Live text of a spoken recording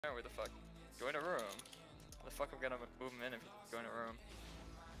Where the fuck? Go in a room. How the fuck I'm gonna move him in if you go in a room?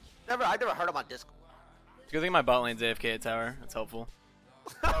 I never heard him on Discord. It's a good thing my bot lane's AFK at tower. That's helpful.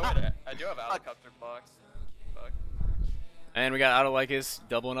 Oh wait, I do have helicopter blocks. Fuck. And we got Autolycus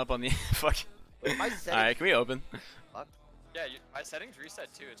doubling up on the fuck. Wait, my settings. Alright, can we open? Fuck. Yeah, my settings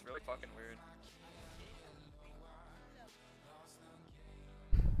reset too. It's really fucking weird.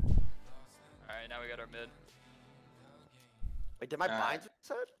 Alright, now we got our mid. Wait, did my binds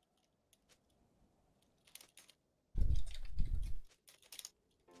reset?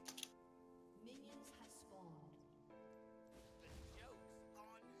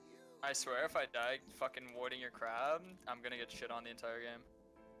 I swear if I die fucking warding your crab, I'm gonna get shit on the entire game.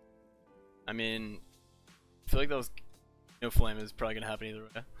 I mean, I feel like that was no flame is probably gonna happen either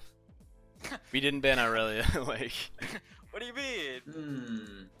way. We didn't ban Aurelia, like. What do you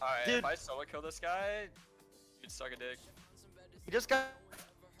mean? Alright, if I solo kill this guy, you'd suck a dick. He just got,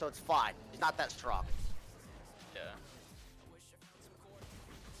 so it's fine. He's not that strong. Yeah.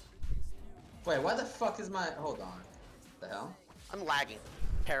 Wait, why the fuck is my? Hold on. What the hell? I'm lagging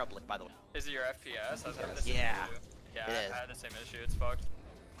terribly, by the way. Is it your FPS? I was having the same Yeah. issue. Yeah, It is. I had the same issue. It's fucked.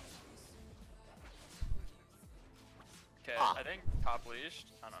 Okay, I think top leashed.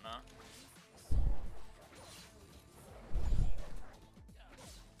 I don't know.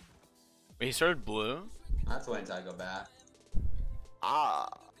 Wait, he started blue? That's wait until I go back.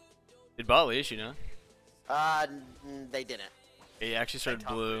 Did bot leash, you know? They didn't. He actually started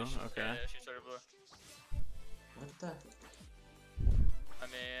blue. Okay. Yeah, she started blue. What the? I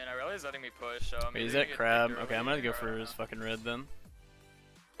mean, I realize letting me push, so Wait, is that crab? Okay, I'm gonna go for his fucking red then.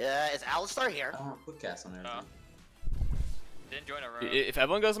 Is Alistar here? I want quick cast on everything. Didn't join a room. If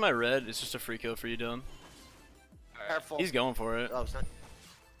everyone goes on my red, it's just a free kill for you, Dylan. Alright, Careful. He's going for it. Oh, it's not.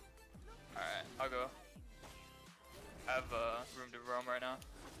 alright, I'll go. I have room to roam right now.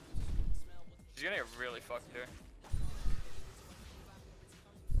 She's gonna get really fucked here.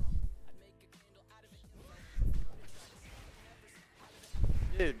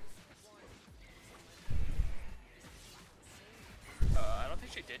 Dude. I don't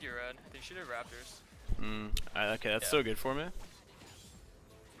think she did your red. I think she did Raptors. Okay, that's so good for me.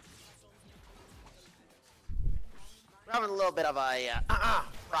 We're having a little bit of a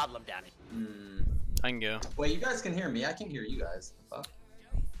problem down here. I can go. Wait, you guys can hear me. I can't hear you guys. Fuck.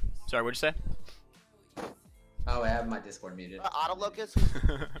 Sorry, what'd you say? Oh, I have my Discord muted. Auto locus?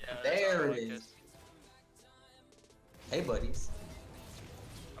 Yeah, There it is. Hey, buddies.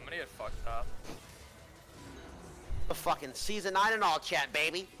 I'm gonna get fucked up. The fucking season 9 and all chat,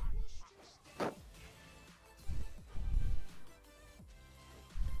 baby.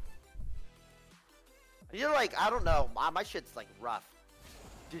 You're like, I don't know. My shit's like rough.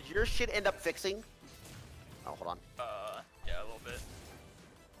 Did your shit end up fixing? Oh, hold on. Yeah, a little bit.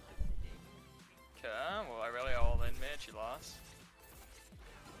 Okay, well, I really all in mid. She lost.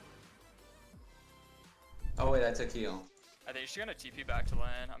 Oh wait, I took heal. I think she's gonna TP back to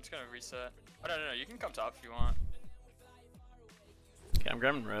lane. I'm just gonna reset. Oh, no, you can come top if you want. Okay, I'm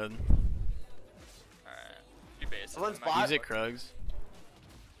grabbing red. Alright. You base Someone's it. bot. Use it, Krugs.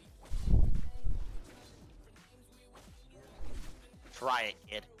 Try it,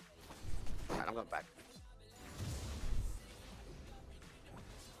 kid. Alright, I'm going back.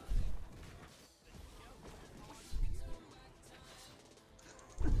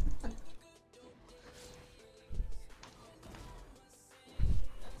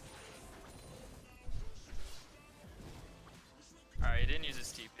 Alright, he didn't use his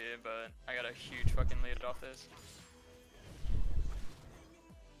TP, but I got a huge fucking lead off this.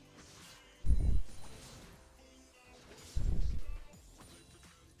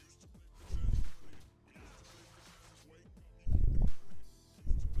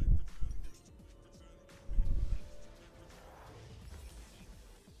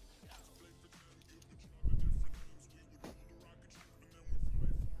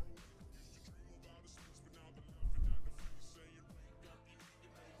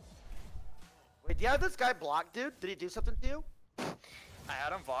 Wait, do you have this guy blocked, dude? Did he do something to you? I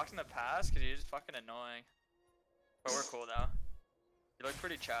had him blocked in the past because he was just fucking annoying. But we're cool now. He looked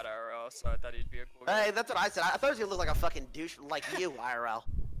pretty Chad IRL, so I thought he'd be a cool guy. Hey, that's what I said. I thought he was gonna look like a fucking douche like you, IRL.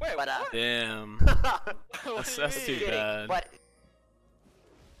 Wait, but, what? Damn. What do you That's too mean? bad. But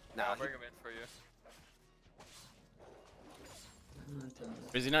no, I'll bring him in for you.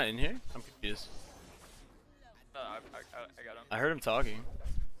 Is he not in here? I'm confused. No, I got him. I heard him talking.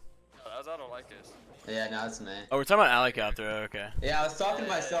 No, that was Autolycus. Yeah, now it's me. Oh, we're talking about Helicopter. Okay. Yeah, I was talking to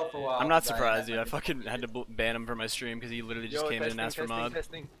myself for a while. I'm not because I surprised, had dude. I my- fucking had to ban him from my stream because he literally just came in and asked for mod.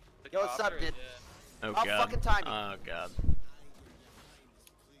 Yo, what's up, dude? Oh About god. fucking time. Oh god.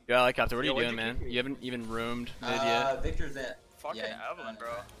 Yo, Helicopter, what are Yo, you why'd doing, you man? kick me? You haven't even roomed mid yet. Victor's in. Fucking Yeah, Evelyn, bro.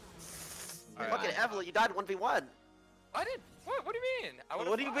 Alright. Fucking Evelyn, you died 1v1. I didn't. What do you mean? I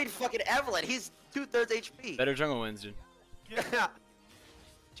What do you mean, fucking Evelyn? He's 2/3 HP. Better jungle wins, dude. Yeah.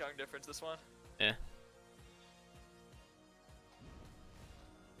 Chunk difference this one. Yeah.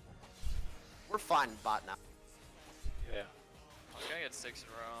 We're fine, bot now. Yeah. I'm gonna get 6 in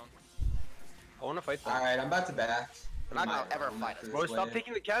a row. I wanna fight them. Alright, I'm about to back. We're not gonna ever fight us. Bro, stop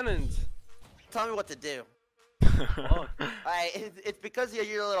taking the cannons. Tell me what to do. Oh. It's because of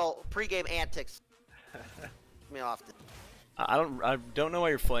your little pregame antics. Me often. I don't know why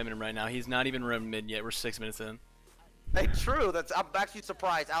you're flaming him right now. He's not even roomed mid yet. We're 6 minutes in. Hey, true. I'm actually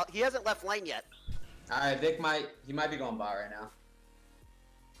surprised. He hasn't left lane yet. Alright, Vic might be going bot right now.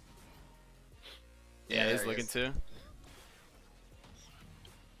 Yeah, there he's he looking is. to.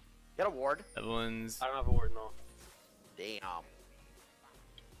 Get a ward. Evelyn's. I don't have a word, no. Damn.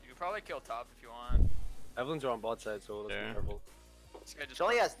 You could probably kill top if you want. Evelyn's are on bot side, so let's be Yeah. careful. This guy just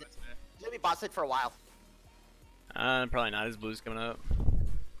Surely has. He's gonna be bot side for a while. Probably not. His blue's coming up.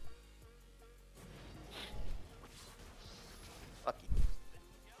 Fuck you.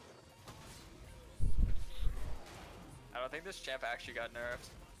 I don't think this champ actually got nerfed.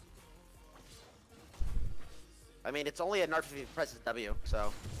 I mean, it's only a nerf if he presses W,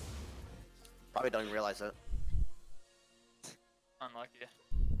 so probably don't even realize it. Unlucky.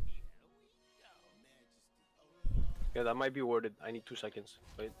 Yeah, that might be worded. I need 2 seconds.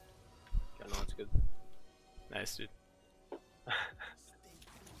 Wait. Yeah, no, it's good. Nice, dude.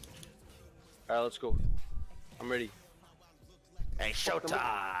 Alright, let's go. I'm ready. Hey,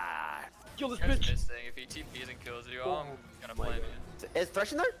 showtime! Kill this This guy's bitch! missing. If he TPs and kills you, I'm gonna my blame God. you. Is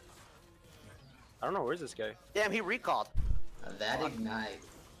Thresh in there? I don't know, where's this guy? Damn, he recalled. That ignite.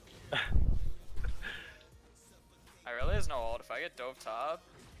 I really has no ult. If I get dove top,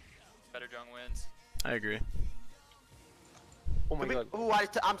 better jung wins. I agree. Oh my god. Ooh,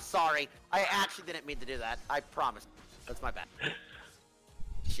 I'm sorry. I actually didn't mean to do that. I promise. That's my bad.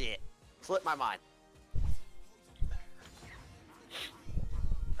 Shit. Slipped my mind.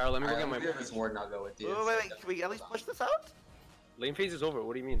 Alright, let me go Alright, get my I'm this ward and I'll go with you. Wait. Can we at least push this out? lane phase is over.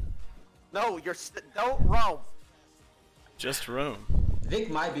 What do you mean? No, don't roam. Just room. Vic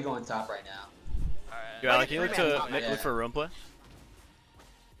might be going top right now. Alright. Yeah, can you look to Yeah. look for a room play?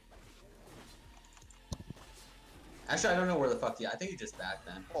 Actually, I don't know where the fuck he. I think he just backed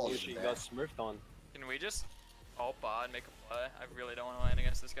then. Oh, She got smurfed on. Can we just ult bot and make a play? I really don't want to land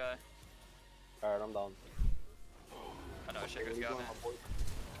against this guy. Alright, I'm down. I know Where Shaco's you got going, me. my boy?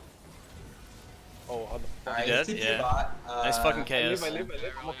 Oh, how the Alright, dead? TP Yeah. bot. Nice fucking I live, KS. I live, I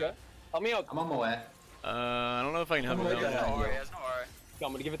live. I'm okay. Help me out. I'm on my way. I don't know if I can help I'm him ready though. to- No worry, he has no worry. Yeah,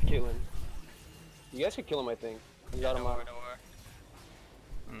 I'm gonna give it to Caitlyn. You guys could kill him, I think. You got No him worry, out. no worry.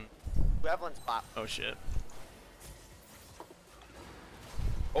 Evelyn's spot. Oh shit.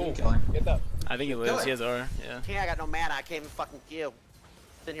 Oh, Kill him. get that. I think he lives. it. He has R. Yeah. I got no mana. I can't even fucking kill.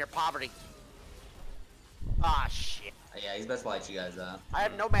 Sitting here poverty. Ah, shit. Yeah, he's best to light you guys up. I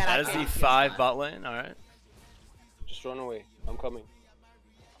have no mana. That I is the can't- 5 bot lane. All right. Just run away. I'm coming.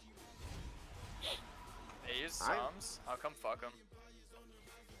 They use Alright. sums. I'll come fuck him.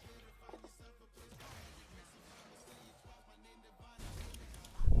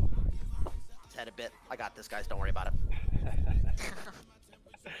 Just had a bit. I got this, guys. Don't worry about it.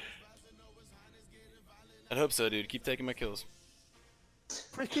 I hope so, dude. Keep taking my kills.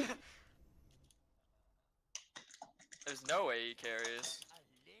 There's no way he carries.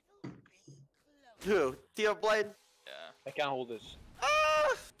 Who? Theo Blade? Yeah. I can't hold this. Ah!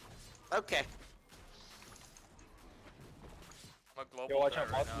 Okay. I'm a global Yo, watch threat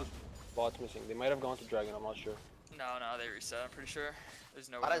out. right Bot's, now. bot's missing. They might have gone to Dragon. I'm not sure. No, they reset. I'm pretty sure. There's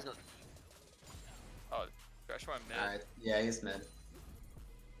no way. Bot is no- Oh, Crash went mid. Alright, yeah, he's mid.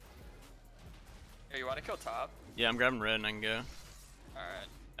 Here, you want to kill top? Yeah, I'm grabbing red and I can go. Alright.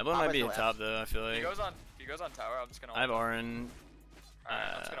 Evelyn Top might is be no in F. top though. I feel If he like. goes on tower, I'm just gonna. I have ult him. R in. Alright,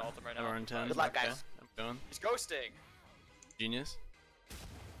 I'm just gonna ult him right I have now. R in 10. Good luck, Okay, guys. I'm going. He's ghosting. Genius.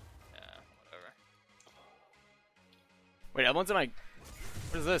 Yeah, whatever. Wait, Evelyn's in my.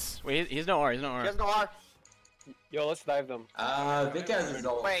 What is this? Wait, he's no R. He's no He R. has no R. Yo, let's dive them. Vic has his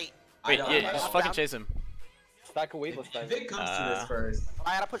ult. Wait. Wait, I yeah, don't- just I'm fucking down. chase him. Stack away, let's dive If them. Vic comes to this first.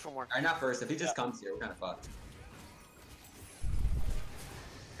 I gotta push one more. Alright, not first. If he just comes here, we're kind of fucked.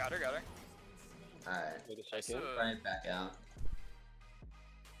 Got her. Alright. Wait a Nice, second. Try and back out.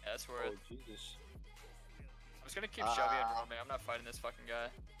 Yeah, that's worth Oh, it. Jesus. I'm just gonna keep shoving and roaming. I'm not fighting this fucking guy.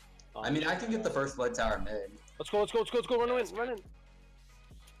 I mean, I can get the first blood tower mid. Let's go. Run in, run in.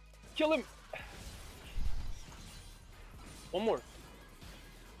 Kill him. One more.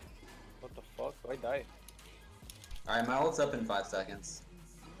 Why die? Alright, my ult's up in 5 seconds.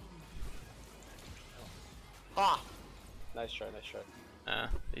 Ah, Nice try, nice try.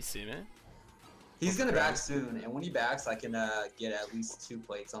 They see me. He's gonna back soon, and when he backs, I can get at least 2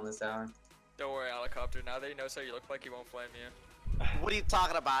 plates on this tower. Don't worry, helicopter. Now that he knows how you look like, he won't flame you. what are you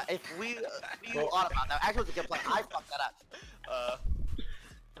talking about? If we on about that, actually, it was a good play. I fucked that up.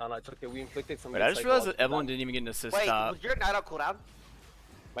 No, it's okay. We inflicted some. Wait, I just realized that Evelyn didn't even get an assist Wait, top. was your ignite on cooldown?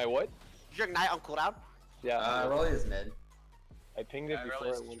 My what? Was your ignite on cooldown? Yeah. Rolly is mid. I pinged it Yeah, before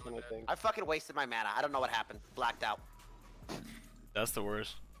Rolly's I went in, I think. I fucking wasted my mana. I don't know what happened. Blacked out. That's the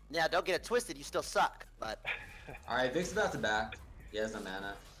worst. Yeah, don't get it twisted. You still suck. But Alright, Vic's about to back. He has no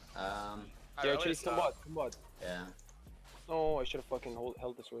mana. Yeah, Chase, come on, come on. Yeah. No, I should have fucking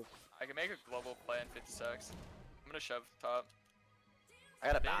held this with. I can make a global play in 50 seconds. I'm gonna shove top. I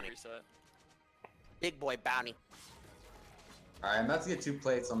got a Maybe bounty. reset. Big boy bounty. Alright, I'm about to get 2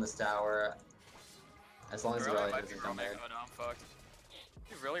 plates on this tower. As long as he Really really might be doesn't come roaming. there. Oh no, I'm fucked.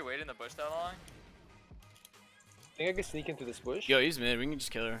 You really waited in the bush that long? Think I can sneak into this bush? Yo, he's mid. We can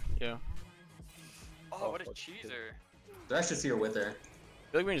just kill her. Yo. Oh, what a fuck. cheeser. They're just here with her.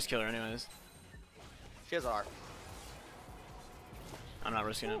 I feel like we can just kill her anyways. She has R. I'm not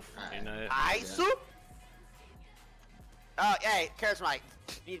risking it. Alright. You know it. I Yeah. soup. Oh, hey, KARASMAI.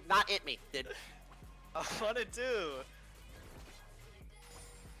 You not hit me, dude. What to do?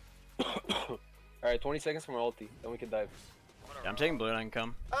 Alright, 20 seconds from our ulti, then we can dive. Yeah, I'm taking blue. I can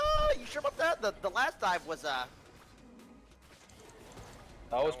come. You sure about that? The last dive was That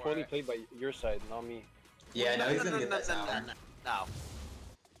was Don't poorly worry. played by your side, not me. Yeah, no, he's gonna get that tower. No.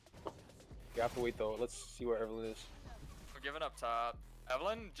 You have to wait though. Let's see where Evelyn is. We're giving up top.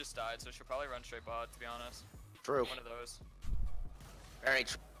 Evelyn just died, so she'll probably run straight bot, to be honest. True. One of those. Very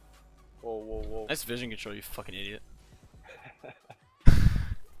true. Whoa, whoa, whoa. Nice vision control, you fucking idiot.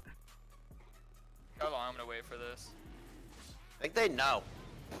 How long I'm gonna wait for this? I think they know.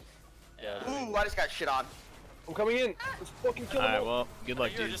 Yeah. Ooh, I just got shit on. I'm coming in! Let's fucking kill him! Alright, well, good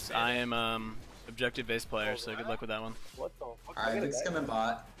luck, you were dudes. just saying I it. am objective based player, so good luck with that one. What the fuck? I'm Alright, gonna Vic's die. coming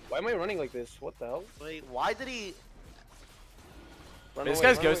bot. Why am I running like this? What the hell? Wait, why did he? Run This away,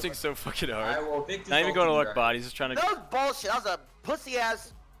 guy's run away. ghosting so fucking hard. Alright, well, Vic just Not even going to ulted look her. bot. He's just trying to. That was bullshit. That was a pussy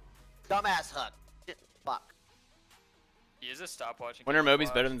ass, dumbass hook. Shit, fuck. He is a stopwatch. and Winter can't Moby's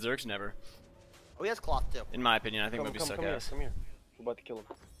watch. better than Zerx never. Oh, he has cloth too. In my opinion, I think Come, Moby's suck come here, ass. come here. We're about to kill him.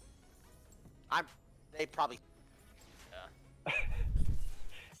 They probably. Yeah. Do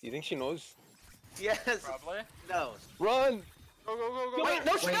you think she knows? Yes. Probably. Knows. Run! Go, go, go, go. Wait,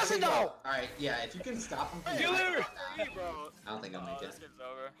 no, she doesn't know. Alright, yeah, if you can stop him from Kill her! Bro. I don't think I'll Oh, make this it. game's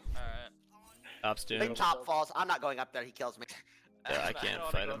over. Alright. Tops, dude. Big top falls. I'm not going up there. He kills me. Yeah, I I can't don't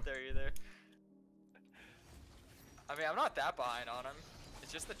wanna fight go him. up there either. I mean, I'm not that behind on him.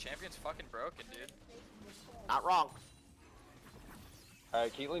 It's just the champion's fucking broken, dude. Not wrong.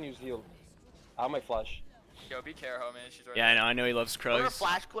 Alright, Caitlyn, use heal. I have my flash. Yo, be care, homie. She's right Yeah, I there. know. I know he loves Whatever Krugs.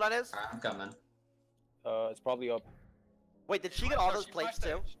 flash cooldown is. Alright, I'm coming. It's probably up. Wait, did she get all No, those she plates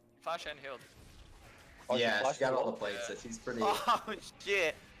flashed too? it. Flash and healed. Oh, Yeah, flashed she got it all the up? plates, Yeah. so she's pretty... Oh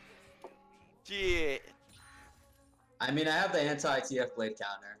shit. Shit. I mean, I have the anti-TF blade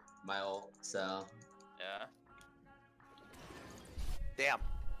counter, my ult, so... Yeah. Damn.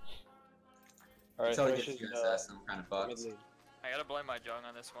 Alright, Until he Thresh gets is, USS, I'm kind of fucked. mid lane. I gotta blame my jung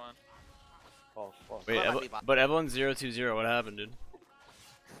on this one. Oh, fuck. Wait, Well, that might be bot. but Evelyn's 0-2-0. What happened, dude?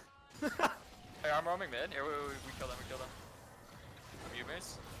 Hey, I'm roaming mid. Here, we killed him. We killed him. You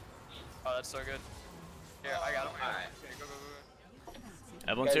mace? Oh, that's so good. Here, I got him. Alright. Okay, go, go,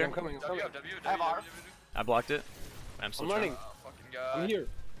 go. Evelyn's Guys, here. I'm coming, I'm W, coming. W, I have W, R. W. I blocked it. I'm still I'm trying. running. Oh, fucking god. I'm here.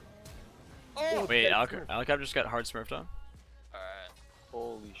 Oh! Wait, Dead Alcab just got hard smurfed on. Alright.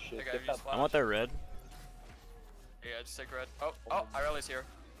 Holy shit. Okay, Get you that. just I want their red. Yeah, just take red. Oh, Ireland's here.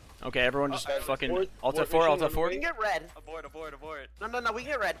 Okay, everyone just Oh, fucking Ward- Alta Ward 4, vision Alta on the 4. We can get red. Abort, abort, abort. No, no, no. We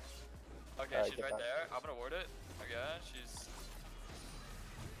can get red. Okay, Alright, she's get right back. there. I'm gonna ward it. Okay, she's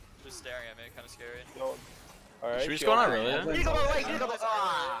just staring at me, kind of scary. Yo. Alright. Should we just she go on alright. Aurelia? You need to go away. You need to go away.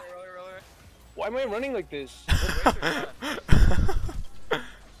 Ah. Roller, roller, roller. Why am I running like this? Waste your time.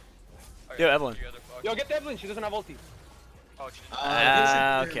 Okay, Yo, Evelyn. you guys are fucked. Yo, get Evelyn. She doesn't have ulti. Oh, she didn't.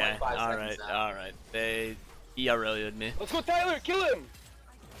 Ah, Vic's in okay. like 5 Alright, seconds now. alright. They Aurelia'd me. Let's go, Tyler. Kill him.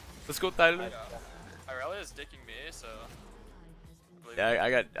 Let's go, Tyler. Irelia is dicking me, so. believe Yeah, it.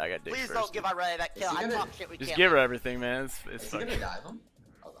 I got dick Please first. don't give Irelia that kill. Is he I gonna- talk shit. We Just can't. give her everything, man. It's Is he fucking. gonna dive him?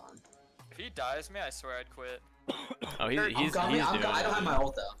 Hold on. If he dies me, I swear I'd quit. Oh, he's I'm he's coming, doing I don't have it. my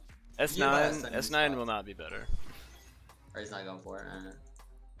ult though. S9 You have S9 will not be better. Or he's not going for it.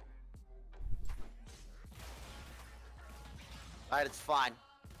 Alright, it's fine.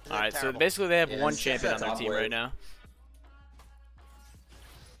 Alright, so terrible. basically they have Yeah, one it's champion on that their top team wave. right now.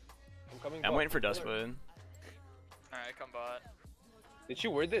 I'm coming. I'm bot. waiting for Dust Win. Alright, come bot. Did she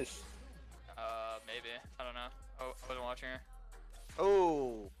wear this? Maybe. I don't know. Oh, I wasn't watching her.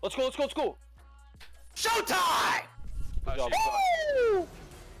 Oh. Let's go. Let's go. Let's go. Showtime! Good job. Woo!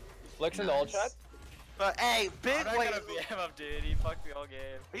 Flex in the all chat. Hey, big I'm not wait. gonna beat him up, dude. He fucked me all game.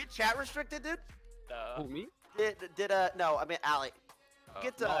 Are you chat restricted, dude? Who, No. me? No, I mean Ali. Oh.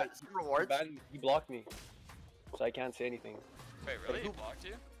 Get No, some rewards. He blocked me, so I can't say anything. Wait, really? He Who- blocked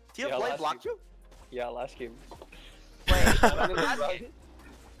you? Team Yeah, Play last blocked you? Yeah, last game. Wait, I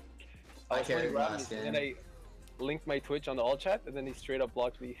I was carried playing last Ramses, and then game. I linked my Twitch on the all chat, and then he straight up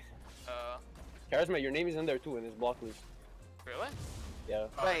blocked me. KARASMAI, your name is in there too in his block list. Really? Yeah.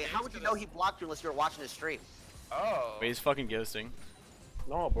 Oh, wait, he's how would you gonna- know he blocked you unless you were watching his stream? Oh. Wait, he's fucking ghosting.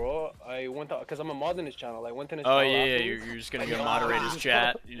 No, bro. I went out because I'm a mod in his channel. I went in his Oh channel yeah, yeah, afterwards. you're just gonna Yeah. go moderate his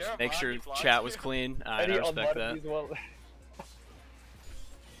chat. You You're just a make mod, sure he blocked chat was you. clean. Alright, And I he respect unmodded that. me as well.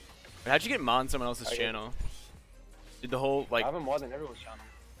 How'd you get mod on someone else's Okay. channel? Did the whole I like? have a mod in everyone's channel.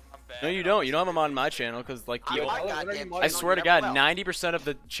 I'm bad. No, you don't. You don't have him on my channel because like I'm the. my what are you goddamn modding I channel, swear to you God, never will. 90% of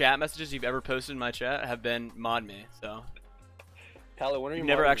the chat messages you've ever posted in my chat have been mod me. So Tyler, when are you you've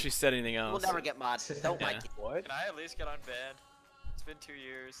never modding? actually said anything We'll else. never get mods. Don't Yeah. like it. What? Can I at least get unbanned? It's been 2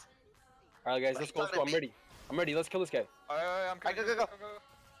 years. Alright, guys, let's go. Let's go. I'm ready. I'm ready. Let's kill this guy. Alright, I'm coming. go.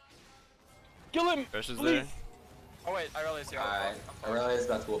 Kill him! Rush is Please! there. Oh wait, I realized here. Alright, I I'm realize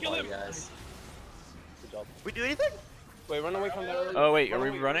about to whoop Kill all you him. guys. Good job. We do anything? Wait, run away from there. Oh, wait, are Run we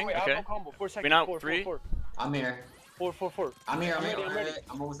away, running? Wait, I have Okay. no combo. 4 seconds. We not Four, three? four, I'm here. four, four, four. I'm here. I'm I'm here. ready, I'm ready.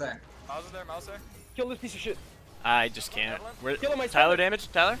 I'm almost there. Mouse is there, mouse there. Kill this piece of shit. I just can't. Where, Kill him, I Tyler saw it.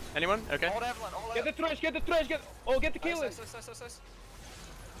 damage? Tyler? Anyone? Okay. Hold Evelyn, hold Get the Evelyn. trash, get the trash, get. Oh, get the kill in. Nice.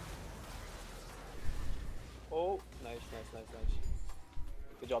 Oh, nice.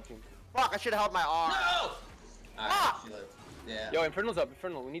 Good job, team. Fuck, I should have held my arm. Alright, she lived. Yeah. Yo, Infernal's up.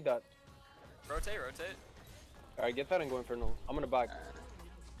 Infernal, we need that. Rotate. Alright, get that and go Infernal. I'm gonna back.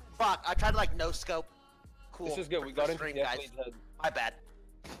 Fuck, I tried to like no scope. Cool. This is good. We For got into stream, the guys. athlete's head. My bad.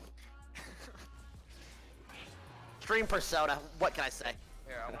 Stream persona. What can I say?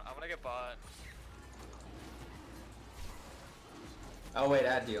 Here, I'm gonna get bot. Oh wait,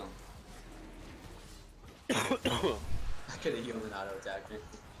 I heal. I could have healed and auto attacked me.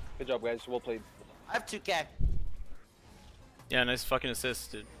 Good job, guys. Well played. I have 2K. Yeah, nice fucking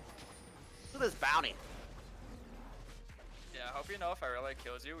assist, dude. Look at this bounty. Yeah, I hope you know if I really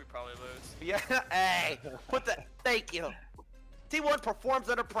kills you, we probably lose. Yeah, hey, put the. Thank you. T1 performs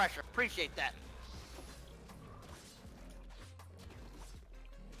under pressure. Appreciate that.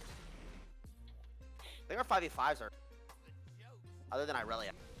 I think our 5v5s are. Other than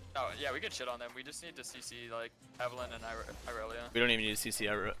Irelia. Oh yeah, we can shit on them. We just need to CC like Evelyn and Irelia. We don't even need to CC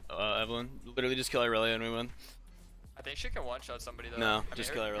Evelyn. Literally just kill Irelia and we win. I think she can one-shot somebody though. No, I mean, just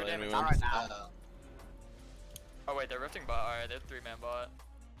her- kill her Irelia and we damage- win. Not right now. Oh wait, they're rifting bot. Alright, they're 3-man bot.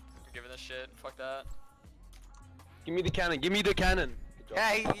 I'm giving this shit. Fuck that. Give me the cannon. Give me the cannon. Good job.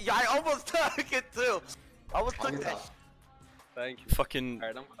 Hey, I almost took it too. I almost took that. Thank you. Fucking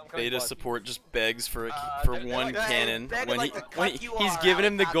Alright, I'm coming beta bot. support just begs for they're one like- cannon begging when like he the cunt when you he's are, giving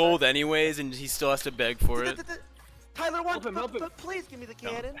him the Alexander. gold anyways and he still has to beg for it. Tyler one, Help him. please give me the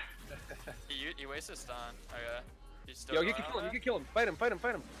cannon. He wasted stun. Okay. He's still Yo, you going can on kill him. You there? can kill him. Fight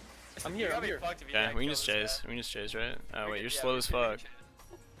him. I'm You here. gotta I'm be here. fucked if you Yeah, can't we can kill just this chase. guy. We can just chase, right? Oh We wait, can- you're yeah, slow we as can fuck. chase.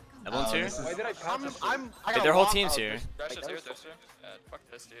 Evelyn's Oh, here? this is- Why did I pass him? I Wait, got their a whole walk team's out. here. Thresher's here, Thresher. Yeah, fuck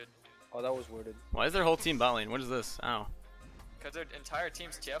this dude. Oh, that was worded. Why is their whole team bot lane? What is this? Oh, Because their entire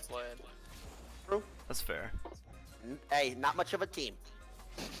team's TF lane. that's fair. Hey, not much of a team.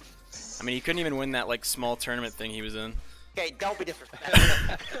 I mean, he couldn't even win that like small tournament thing he was in. Okay, don't be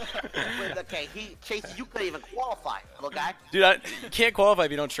disrespectful. Okay, Chase, you couldn't even qualify, little guy. Dude, you can't qualify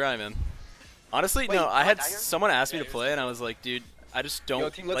if you don't try, man. Honestly, Wait, no. I had what, Iron? someone ask me Yeah, to he play, and I was like, dude, I just don't Yo,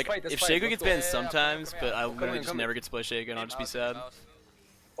 team, let's like. fight, let's If fight, Shaco let's gets go. banned Yeah, yeah, sometimes, come but here. I Come literally here, just come never get to play Shaco, and I'll just be Mouse, sad. mouse.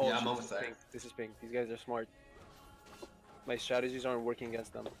 Oh, Yeah, I'm shit, almost this is there. pink. This is pink. These guys are smart. My strategies aren't working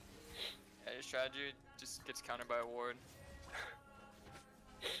against them. Yeah, your strategy just gets countered by a ward.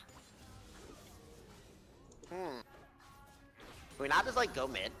 Can we not just like go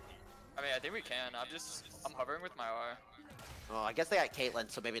mid? I mean, I think we can. I'm hovering with my R. Oh, I guess they got Caitlyn,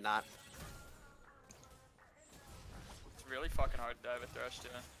 so maybe not. It's really fucking hard to dive with Thresh too.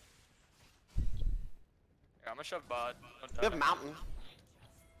 Here, I'm gonna shove bot. Don't We dive have in. Mountain.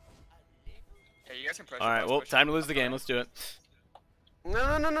 Yeah, you guys can pressure. All right, bots, well, push time to it. lose the game. Let's do it. No,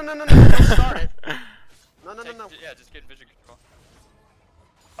 don't start it. No. Yeah, just get vision control.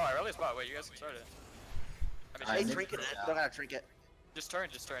 Oh, I really spot. Wait, you guys can start it. I mean, Alright, Hey, just- Nick, trinket it. yeah. Don't gotta trinket. Just turn.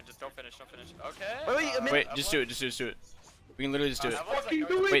 Just don't finish. Okay. Wait, Wait, just do it. We can literally just do it. Fucking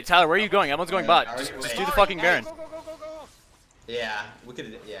do Wait, Tyler, where are you going? Everyone's going bot. Just do the fucking Baron. Go. Yeah, we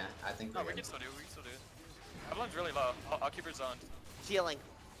could. Yeah, I think. No, we can still do. Evelyn's really low. I'll keep her zoned. Healing.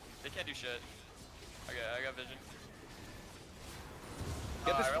 They can't do shit. Okay, I got vision.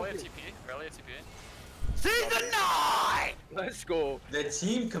 Get this Aurelia fucking- TP. Aurelia TP. Season 9! Let's go. The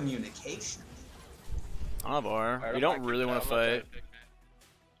team communication. Oh, bar. Alright, We I'm don't not really kicked want to out, I'm not fight.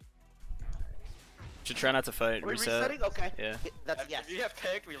 Should try not to fight. Are we Reset. resetting? Okay. Yeah. That's yes. If you get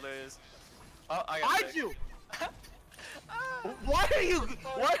picked, we lose. Oh, I got I picked. do! Why are you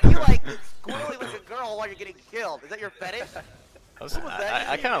like squirrely like a girl while you're getting killed? Is that your fetish?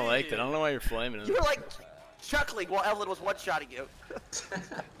 I kind of liked it. I don't know why you're flaming You him. were like chuckling while Evelyn was one-shotting you.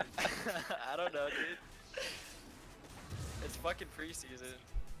 I don't know, dude. It's fucking preseason.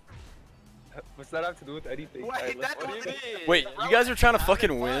 What's that have to do with anything? Wait, Alright, let's that go. What do you mean? Wait, you guys are trying to Having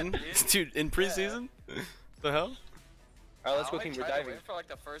fucking fun, win? Dude, in preseason? The hell? Alright, let's go I team. We're tried to diving. win for like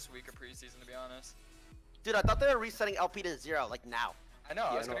the first week of preseason, to be honest. Dude, I thought they were resetting LP to 0, like now. I know,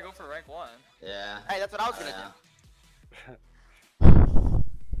 I Yeah, was I know. gonna go for rank 1. Yeah. Hey, that's what I was gonna Yeah. do.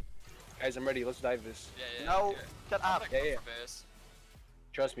 Guys, I'm ready. Let's dive this. Yeah. No, here. shut I'm up. gonna go Yeah. for base.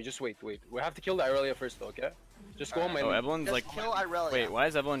 Trust me, just wait. We have to kill the Irelia first, though, okay? Just go on my Oh, lead. Evelyn's Just like. kill Irelia. Wait, why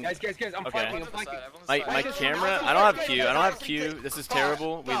is Evelyn? Guys, I'm Okay. flanking, I'm Everyone's flanking. inside, everyone's My inside. camera? I don't have Q. I don't have Q. This is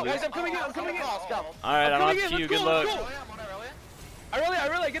terrible. We Go. lose. Guys, I'm coming in. Let's go. Alright, I don't coming have in, Q. let's Good go, luck. let's go.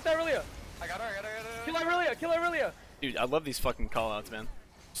 Irelia, get the Irelia. I got her. Kill Irelia. Dude, I love these fucking callouts, man.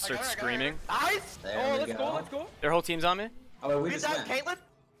 Start I got her. screaming. Nice! There Oh, we let's go. Their whole team's on me. Oh, wait, we You just done, went. Caitlyn?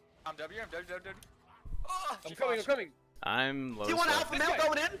 I'm W. Oh, I'm coming. I'm low. Do you want as fuck. alpha male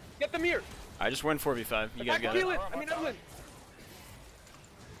going in? Get them here. I just win 4v5. You guys got Kill it. it. I mean, Evelyn.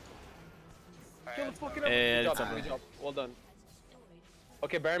 Kill the fucking Evelyn. And Good job, something. good job. Well done.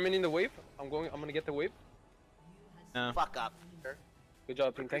 Okay, Baron in the wave. I'm gonna get the wave. No. Fuck up. Good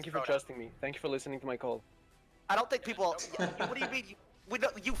job, team. Thank you for trusting me. Thank you for listening to my call. I don't think people. What do you mean?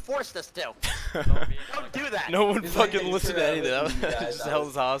 You forced us to. Don't Don't do that. No one It's like fucking making listened sure to I anything. I listen to you guys. just I held was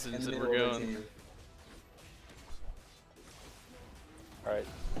his hostage in and the said middle we're of the going. team. Alright.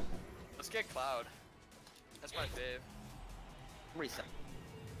 Let's get Cloud. That's my fave. Reset.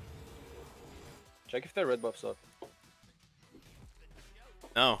 Check if their red buff's up.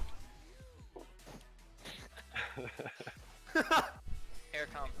 No. Here,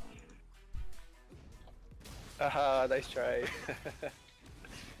 come. Haha, nice try.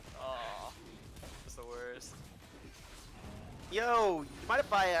 Oh, that's the worst. Yo, you mind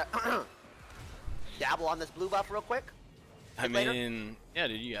if I dabble on this blue buff real quick? I Mid laner? mean, yeah,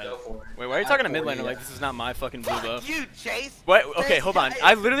 dude, you got Go it. for it. Wait, why are you talking to mid 40, laner like yeah. this is not my fucking blue Fuck buff? you, Chase. What? Okay, Chase, hold on. hey,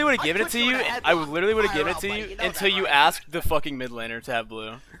 I literally would have I given it put to you in you. a headlock. I literally would have given it IRL, to buddy, you you know until that, you right? asked the fucking mid laner to have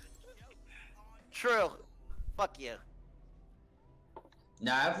blue. True. Fuck you.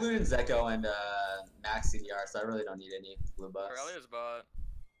 Nah, I have Loon and Zeko and Max CDR, so I really don't need any blue buffs. Aurelia's bot.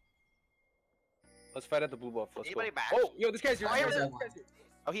 Let's fight at the blue buff. Let's Anybody go. back? Oh, yo, this guy's here. Oh, This here guy's here.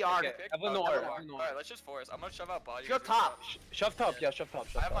 Oh, he armed. Okay, Evelyn no R. Evelyn no R. Alright, let's just force. I'm gonna shove out bot. You Go guys go top. Shove top. Yeah, shove top.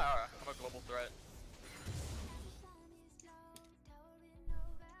 I Shove have my top. aura. I'm a global threat.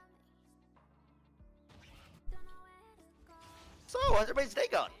 So, how's everybody's day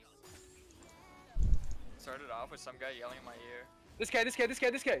going? Started off with some guy yelling in my ear. This guy.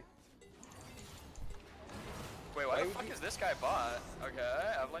 Wait, why the fuck is this guy bot?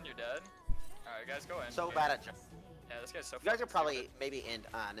 Okay, Evelyn, you're dead. Alright, guys, go in. So bad at you. Yeah, this guy's so You guys are fucking probably stupid. maybe end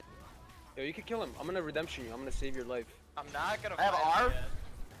on. Yo, you can kill him. I'm gonna redemption you. I'm gonna save your life. I'm not gonna I have fight R. him yet.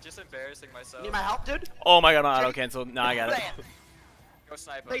 Just embarrassing myself. Need my help, dude? Oh my god, my auto cancel. Nah, I got it. Say it. Go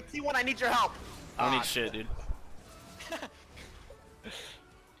snipe Hey, him. T1, I need your help. I don't Ah, need shit, dude. I'm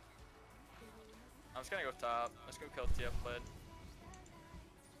just gonna go top. Let's go kill TF Lid.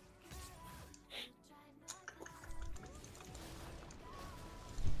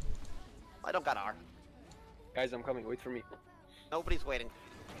 I don't got R. Guys, I'm coming. Wait for me. Nobody's waiting.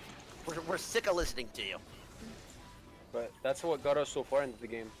 We're sick of listening to you. But that's what got us so far into the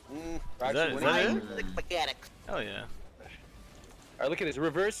game. Mm, We're Is that- actually is winning. that it? like mechanics. Hell yeah. Alright, look at this.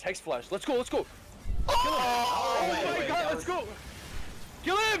 Reverse Hex Flash. Let's go. Oh, Oh my god, let's go.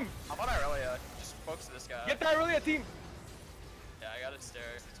 Kill him! I'm on Aurelia. Just focus this guy. Get that Irelia team. Yeah, I got it stare.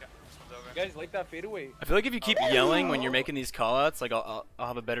 This one's over. Guys, like that fadeaway. I feel like if you keep yelling when you're making these callouts, like I'll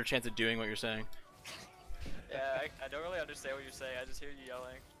have a better chance of doing what you're saying. Yeah, I don't really understand what you're saying. I just hear you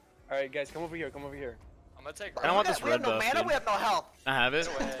yelling. Alright, guys, come over here. Come over here. I'm gonna take. I don't want We this have red no buff, mana, dude. we have no health. I have it.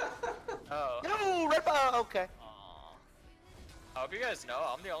 Wait. Oh. No, red buff. Okay. Aw. I hope you guys know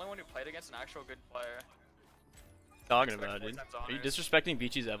I'm the only one who played against an actual good player. talking about, dude? Are you disrespecting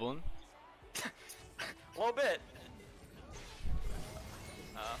Beachy's Evelyn? A little bit.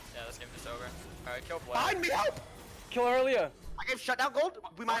 Yeah, this game is over. Alright, kill Blade. Behind me, help! Kill Aurelia. I gave shutdown gold.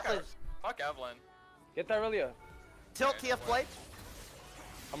 We might lose. Fuck Evelyn. Get that Aurelia. Tilt TF blade.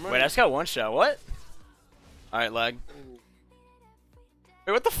 I'm Wait, I running. just got one shot. What? Alright, lag.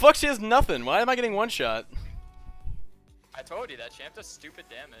 Wait, what the fuck? She has nothing. Why am I getting one shot? I told you that champ does stupid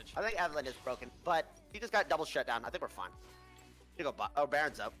damage. I think Evelyn is broken, but he just got double shutdown. I think we're fine. You go, oh,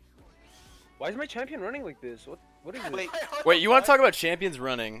 Baron's up. Why is my champion running like this? What is this? Wait, you want to talk about champions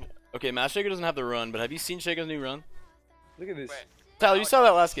running? Okay, Matt Shaco doesn't have the run, but have you seen Shaco's new run? Look at this. Wait. Tyler, you saw that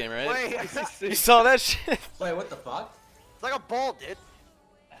last game, right? Wait, You saw that shit? Wait, what the fuck? it's like a ball, dude.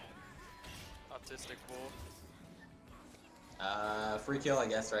 Autistic fool. Free kill, I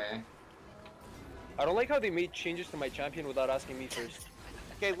guess, right? I don't like how they made changes to my champion without asking me first.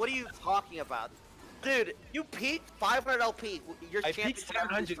 Okay, what are you talking about? Dude, you peaked 500 LP. Your I champion peaked will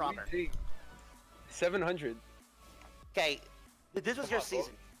never be 700. stronger. 700. Okay, this was your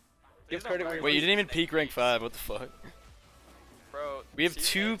season. Give credit where Wait, you didn't even peak rank 5. What the fuck? Bro, We have season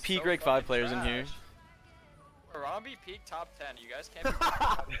 2 eight's peak so rank 5 fucking players in here. trash. Rambi peak top 10. You guys can't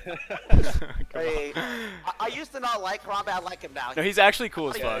be Hey, I used to not like Karamba. I like him now. No, he's actually cool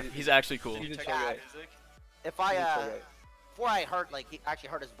as Yeah, fuck. He's actually cool. He's a check chill out guy. music. If I, He's a chill guy. before I heard, like, he actually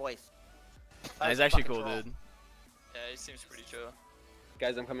heard his voice. Nah, he's actually cool, dude. Yeah, he seems pretty chill.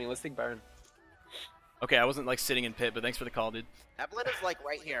 Guys, I'm coming. Let's take Baron. Okay, I wasn't like sitting in pit, but thanks for the call, dude. Evelyn is, like,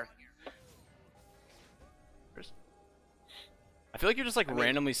 right here. I feel like you're just like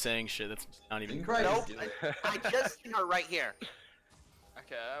randomly saying shit that's not You even. can probably Nope. just do it. I just seen her right here.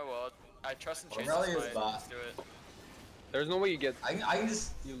 Okay, well, I trust in Well, Chase. Aurelia's Let's bot. do it. There's no way you get. I can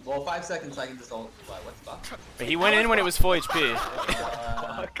just, well, 5 seconds, I can just ult. What the fuck? But he went in when it was full HP.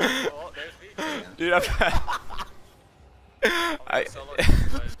 Well, there's me. Dude, I'm. I, Solo team,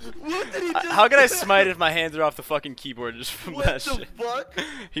 but- What did he just how can I do? smite if my hands are off the fucking keyboard just from What that the shit? fuck?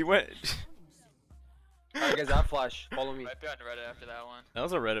 He went. Alright, guys, I have flash. Follow me. Might be on Reddit after that one. That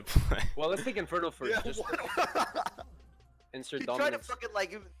was a Reddit play. Well, let's take Inferno first. Yeah, Just what? insert He tried to dominance. fucking,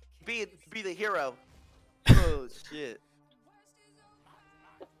 like, be the hero. Oh, shit.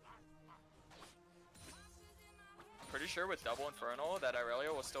 Pretty sure with double Inferno that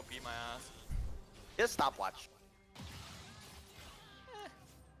Aurelia will still beat my ass. Just stopwatch.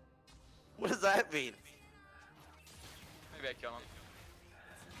 What does that mean? Maybe I kill him.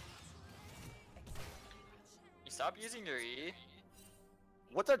 You stop using your E.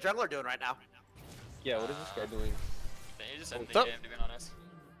 What's our jungler doing right now? Yeah, what is this guy doing? Then you just end the What's up? game, to be honest.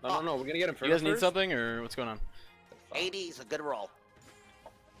 No, we're gonna get Inferno You guys need first. something or what's going on? 80 is a good roll.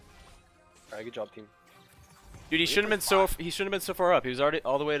 Alright, good job, team. Dude, he shouldn't have been so far up. He was already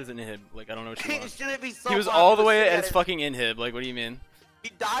all the way at his inhib. Like I don't know what you He want. shouldn't be so He was far all from the way shit at his fucking inhib. Like what do you mean? He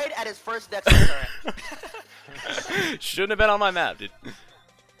died at his first Nexus turret. Shouldn't have been on my map, dude. I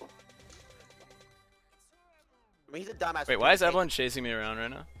mean, he's a dumbass. Wait, why is everyone chasing me around right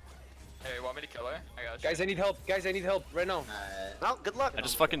now? Hey, you want me to kill her? I got you. Guys, I need help. Guys, I need help right now. Alright. Well, good luck. I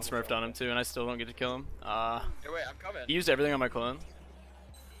just fucking smurfed on him too, and I still don't get to kill him. Hey, wait, I'm coming. He used everything on my clone.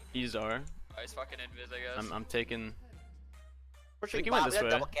 He used R. Oh, he's fucking invis, I guess. I'm taking. We're I shooting think he went bot, this we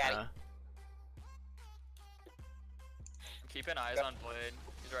way. got double caddy. I'm keeping eyes on Blade.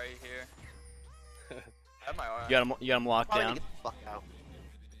 He's right here. I have my aura. You got him locked Probably down. need to get the fuck out.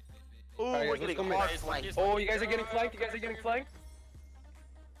 Ooh, Alright, we're guys, let's getting go hard mid. flanked. Oh, you guys are getting flanked. You guys are getting flanked.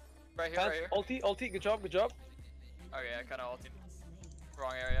 Right here, right here. Ulti, good job, good job. Okay, I kinda ulted.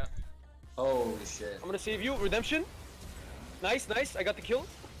 Wrong area. Holy shit. I'm gonna save you. Redemption. Nice, nice. I got the kill.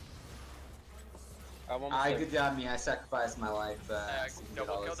 I'm almost there. Good job, me. I sacrificed my life Yeah, to get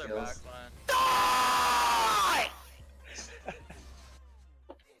double all kill those their kills. backline. Die!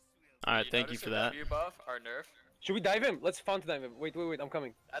 Alright, thank you notice for the that. W buff, our nerf. Should we dive him? Let's fountain dive him. Wait, I'm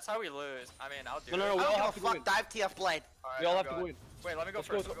coming. That's how we lose. I mean, I'll do No, it. no, I we all don't have to give go a in. fuck. Dive TF blade. Alright, We all I'm have to going. go in. Wait, let me go Let's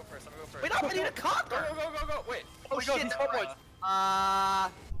first. go. Let me go first. Let me go first. Wait, no, we need a conquer. Go. Wait. Oh my God, shit. he's stopwatch.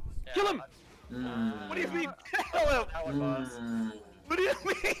 Yeah, Kill him! What do you mean? Kill him. That one was. What do you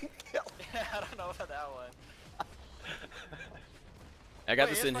mean? Kill Yeah, I don't know about that one. I got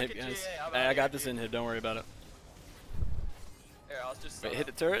Wait, this it's inhib, fucking guys. GA, I'm I outta got here, this dude. inhib. Don't worry about it. Here, I'll just. Wait, hit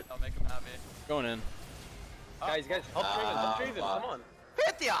the turret. I'll make him happy. Going in. Guys, help Draven, help Draven. Come on.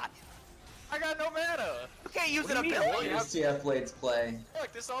 Pantheon. I got no mana. You can't use What an do you mean? ability. Here's TF Blade's play.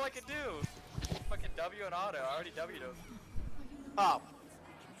 Look, this is all I can do. Fucking W and auto. I already W'd him. Oh.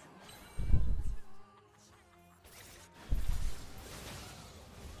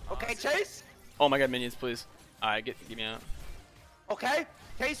 Okay, Chase. Oh my god, minions, please. Alright, get me out. Okay,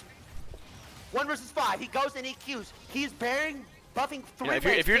 Chase. 1 versus 5. He goes and EQs. He's buffing 3 Yeah,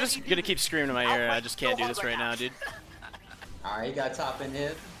 if you're just gonna keep screaming in my ear, I just can't do this right now, dude. Alright, you got top in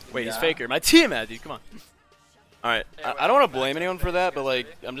hit. Wait, he's faker. My team ad, dude. Come on. Alright, I don't want to blame anyone for that, but like,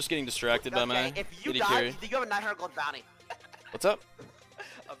 I'm just getting distracted by my if you kitty die, carry. you have a 900 gold bounty. What's up?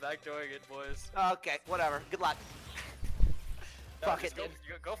 I'm backdooring it, boys. Okay, whatever. Good luck. No, Fuck it, go,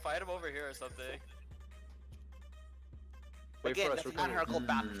 dude. go fight him over here or something. Wait Again, for us, that's a we're coming. 900 gold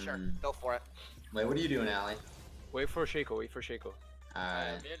bounty. Sure, go for it. Wait, what are you doing, Allie? Wait for Shaco, wait for Shaco.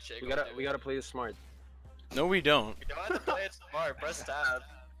 Alright. Me and Shaco We gotta play this smart. No, we don't. We don't have to play it smart. Press tab.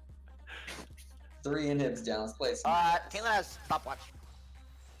 3 inhibs down. Let's play some. Taylor has stopwatch.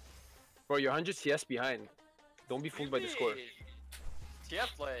 Bro, you're 100 CS behind. Don't be fooled by the score. TF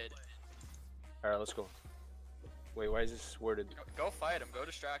played. Alright, let's go. Wait, why is this worded? Go fight him. Go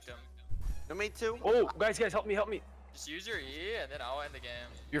distract him. No, me too. Oh, guys, help me. Just use your E and then I'll end the game.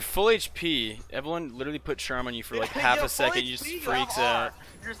 You're full HP. Everyone literally put charm on you for like half a second. You just freaks out.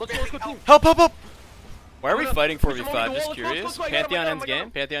 Let's go, team. Help! Why are we fighting Push him 4v5? over the Just wall, curious. let's go, I got him, Pantheon I ends got him.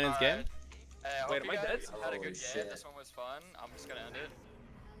 game. Pantheon ends game. Hey, I Wait, hope am you I guys dead? had a good Holy game. shit. This one was fun. I'm just gonna end it.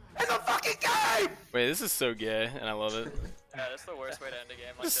 It's a fucking game! Wait, this is so gay, and I love it. Yeah, that's the worst way to end a game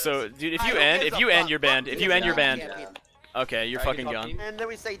like This this. is so, dude. If I you don't end, give if a you end, fuck. you're banned. If you Yeah, end, you're banned. Yeah, Okay, you're Alright, fucking good talk, gone. team. And then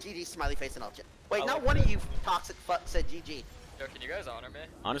we say GG smiley face and LJ. Wait, I not like one of you toxic fuck said GG. Yo, can you guys honor me?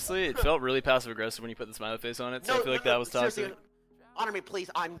 Honestly, it felt really passive aggressive when you put the smiley face on it, so I feel like that was seriously, toxic. Honor me, please.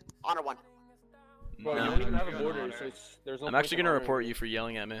 I'm honor 1. Bro, you No. don't even have a You're border, an so there's no I'm point actually in gonna honoring report you for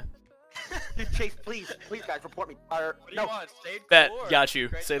yelling at me. Dude, Chase, please, guys, report me. What do No, you want? Stayed Bet, cool or got you.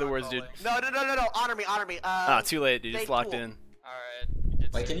 great Say the talk words, dude. calling? no. Honor me. Ah, too late, dude. It's stay locked cool. in.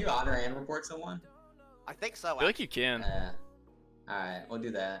 Alright. Wait, can you honor and report someone? I think so. I feel like you can. Alright, we'll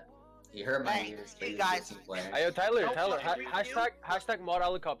do that. You hurt my Hey, ears. hey, but you're a guys. team player. Ayo, Tyler, Don't Tyler, fucking hashtag mod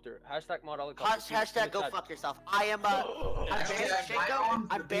helicopter. Hashtag mod helicopter. Hashtag go fuck yourself. I am I'm banning Shaco,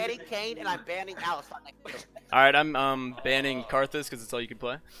 I'm banning Kane, and I'm banning Alice. All right, I'm banning Karthus because it's all you can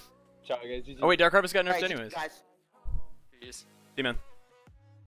play. Ciao, guys. GG. Oh wait, Dark Harvest got nerfed Alright, anyways. guys. Peace. See you, man.